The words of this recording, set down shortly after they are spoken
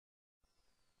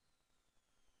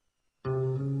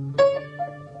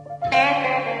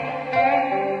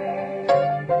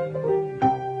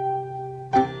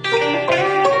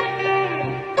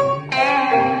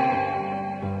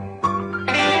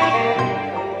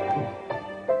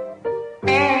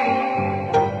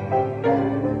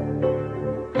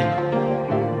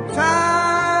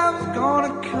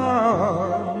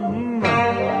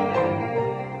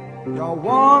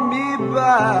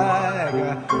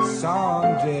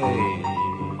day.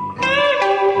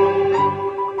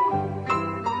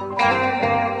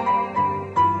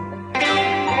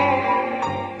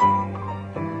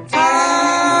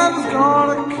 Time's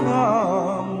gonna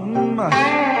come,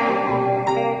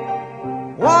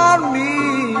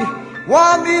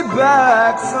 want me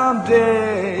back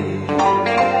someday.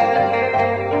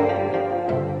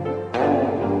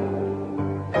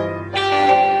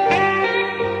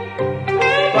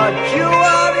 But you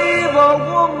are an evil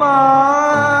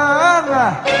woman.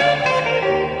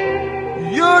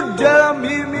 You're dead and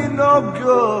mean me no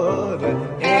good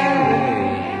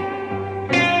anyway.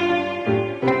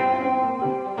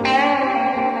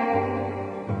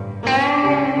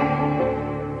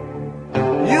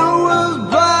 You was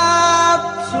bad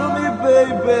to me,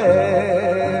 baby.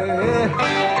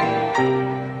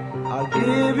 I'll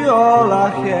give you all I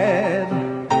had.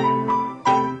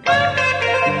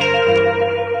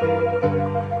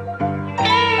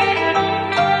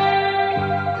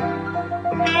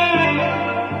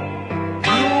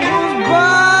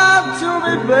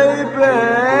 Baby,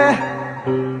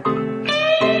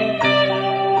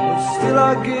 but still I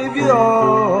gave you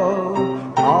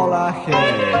all I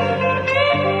had.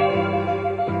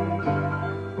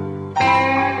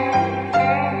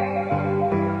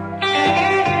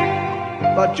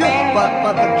 But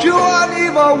you are an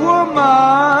evil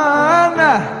woman.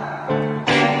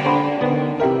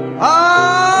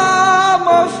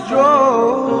 Almost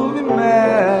drove me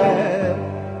mad.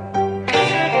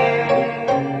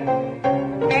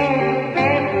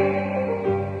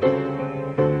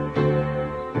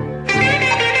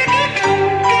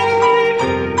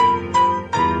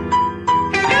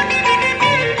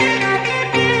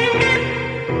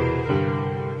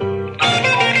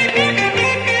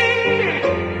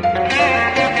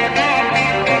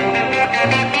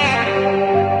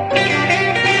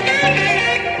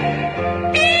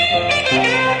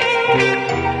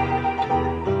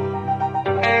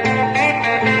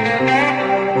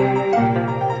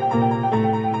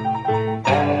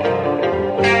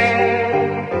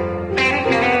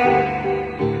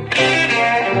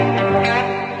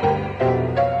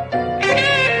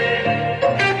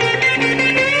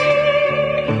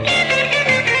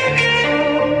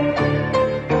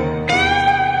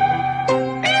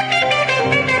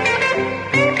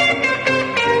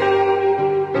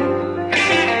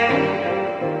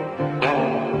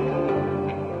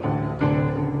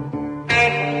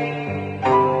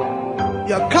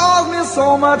 You caused me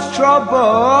so much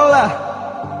trouble.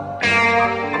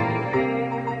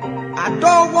 I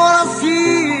don't wanna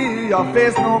see your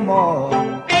face no more.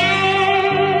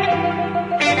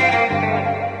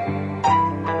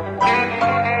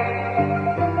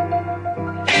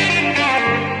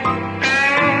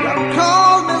 You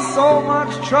caused me so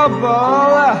much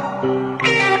trouble.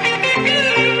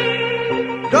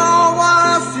 Don't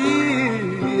wanna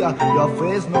see your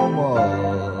face no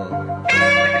more.